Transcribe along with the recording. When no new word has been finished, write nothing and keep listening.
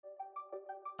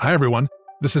Hi everyone,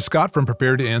 this is Scott from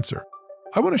Prepare to Answer.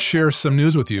 I want to share some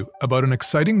news with you about an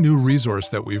exciting new resource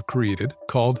that we've created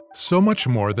called So Much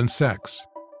More Than Sex.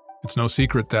 It's no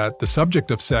secret that the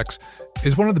subject of sex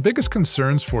is one of the biggest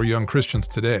concerns for young Christians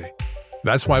today.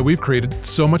 That's why we've created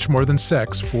So Much More Than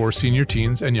Sex for senior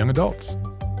teens and young adults.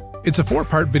 It's a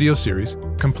 4-part video series,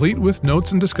 complete with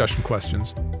notes and discussion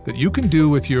questions that you can do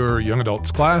with your young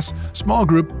adults class, small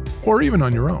group, or even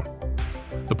on your own.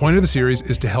 The point of the series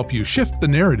is to help you shift the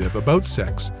narrative about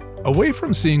sex away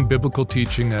from seeing biblical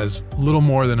teaching as little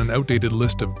more than an outdated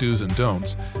list of do's and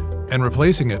don'ts, and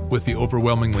replacing it with the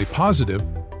overwhelmingly positive,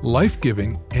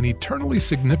 life-giving, and eternally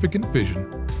significant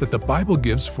vision that the Bible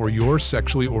gives for your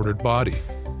sexually ordered body.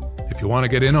 If you want to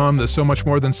get in on the So Much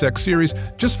More Than Sex series,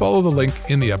 just follow the link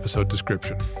in the episode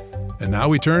description. And now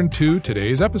we turn to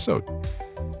today's episode.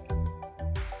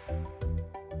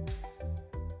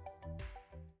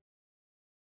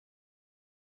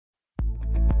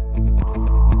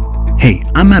 Hey,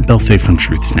 I'm Matt Belfay from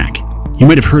Truth Snack. You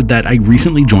might have heard that I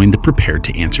recently joined the Prepare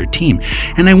to Answer team,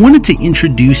 and I wanted to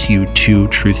introduce you to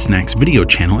Truth Snack's video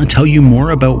channel and tell you more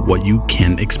about what you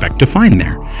can expect to find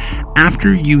there.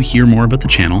 After you hear more about the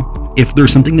channel, if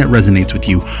there's something that resonates with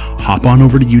you, hop on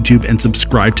over to YouTube and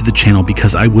subscribe to the channel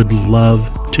because I would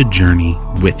love to journey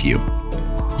with you.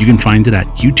 You can find it at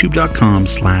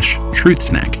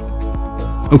youtube.com/truthsnack.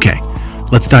 Okay,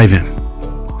 let's dive in.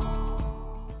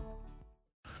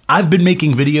 I've been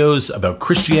making videos about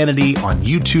Christianity on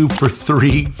YouTube for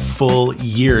 3 full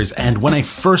years, and when I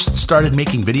first started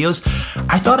making videos,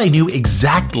 I thought I knew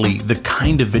exactly the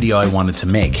kind of video I wanted to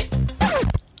make.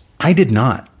 I did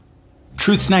not.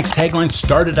 Truth Snack's tagline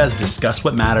started as Discuss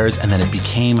What Matters, and then it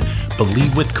became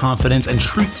Believe with Confidence, and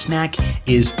Truth Snack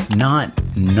is not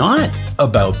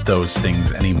about those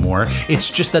things anymore. It's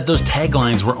just that those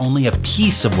taglines were only a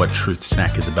piece of what Truth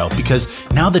Snack is about, because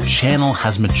now the channel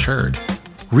has matured.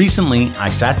 Recently, I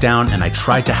sat down and I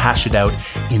tried to hash it out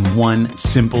in one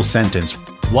simple sentence.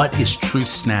 What is Truth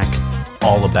Snack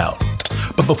all about?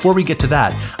 But before we get to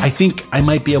that, I think I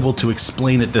might be able to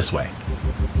explain it this way.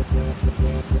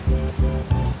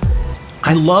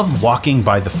 I love walking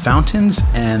by the fountains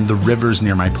and the rivers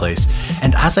near my place,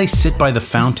 and as I sit by the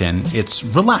fountain, it's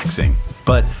relaxing,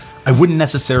 but I wouldn't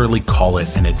necessarily call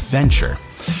it an adventure.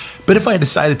 But if I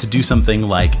decided to do something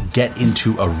like get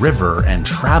into a river and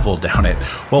travel down it,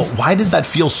 well, why does that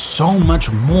feel so much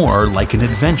more like an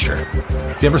adventure?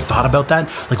 Have you ever thought about that?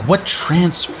 Like, what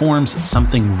transforms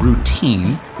something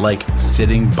routine, like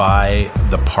sitting by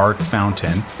the park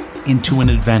fountain, into an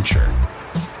adventure?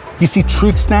 You see,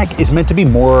 Truth Snack is meant to be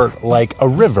more like a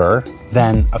river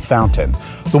than a fountain.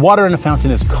 The water in a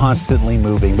fountain is constantly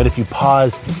moving, but if you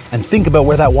pause and think about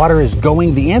where that water is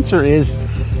going, the answer is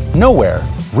nowhere.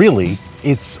 Really,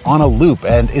 it's on a loop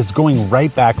and it's going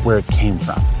right back where it came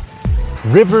from.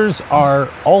 Rivers are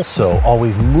also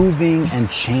always moving and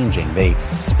changing. They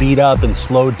speed up and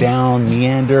slow down,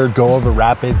 meander, go over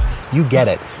rapids. You get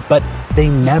it. But they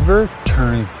never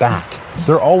turn back.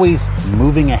 They're always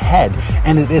moving ahead,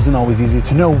 and it isn't always easy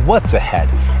to know what's ahead.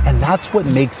 And that's what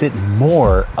makes it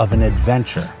more of an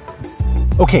adventure.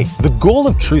 Okay, the goal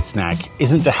of Truth Snack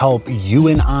isn't to help you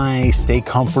and I stay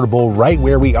comfortable right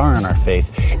where we are in our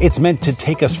faith. It's meant to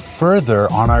take us further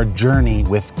on our journey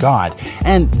with God.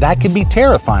 And that can be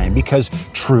terrifying because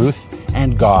truth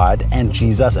and God and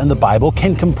Jesus and the Bible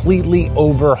can completely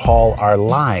overhaul our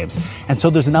lives. And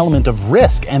so there's an element of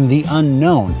risk and the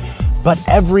unknown. But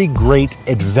every great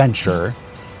adventure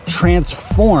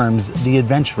transforms the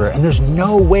adventurer, and there's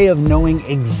no way of knowing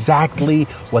exactly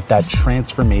what that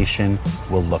transformation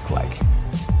will look like.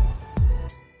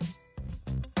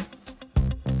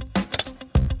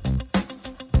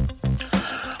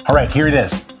 All right, here it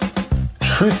is.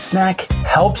 Truth Snack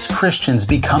helps Christians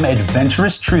become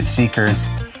adventurous truth seekers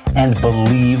and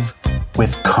believe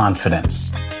with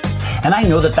confidence. And I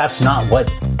know that that's not what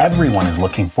everyone is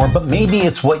looking for, but maybe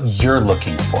it's what you're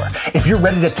looking for. If you're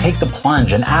ready to take the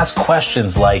plunge and ask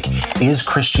questions like, is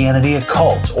Christianity a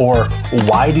cult? Or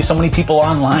why do so many people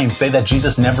online say that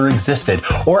Jesus never existed?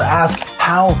 Or ask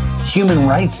how human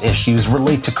rights issues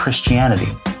relate to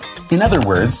Christianity. In other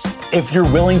words, if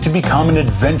you're willing to become an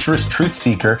adventurous truth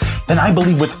seeker, then I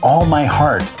believe with all my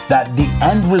heart that the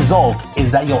end result is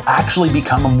that you'll actually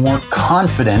become a more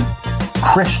confident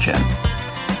Christian.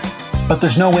 But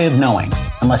there's no way of knowing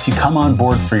unless you come on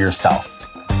board for yourself.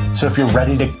 So if you're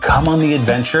ready to come on the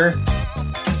adventure,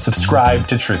 subscribe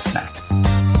to Truth Snack.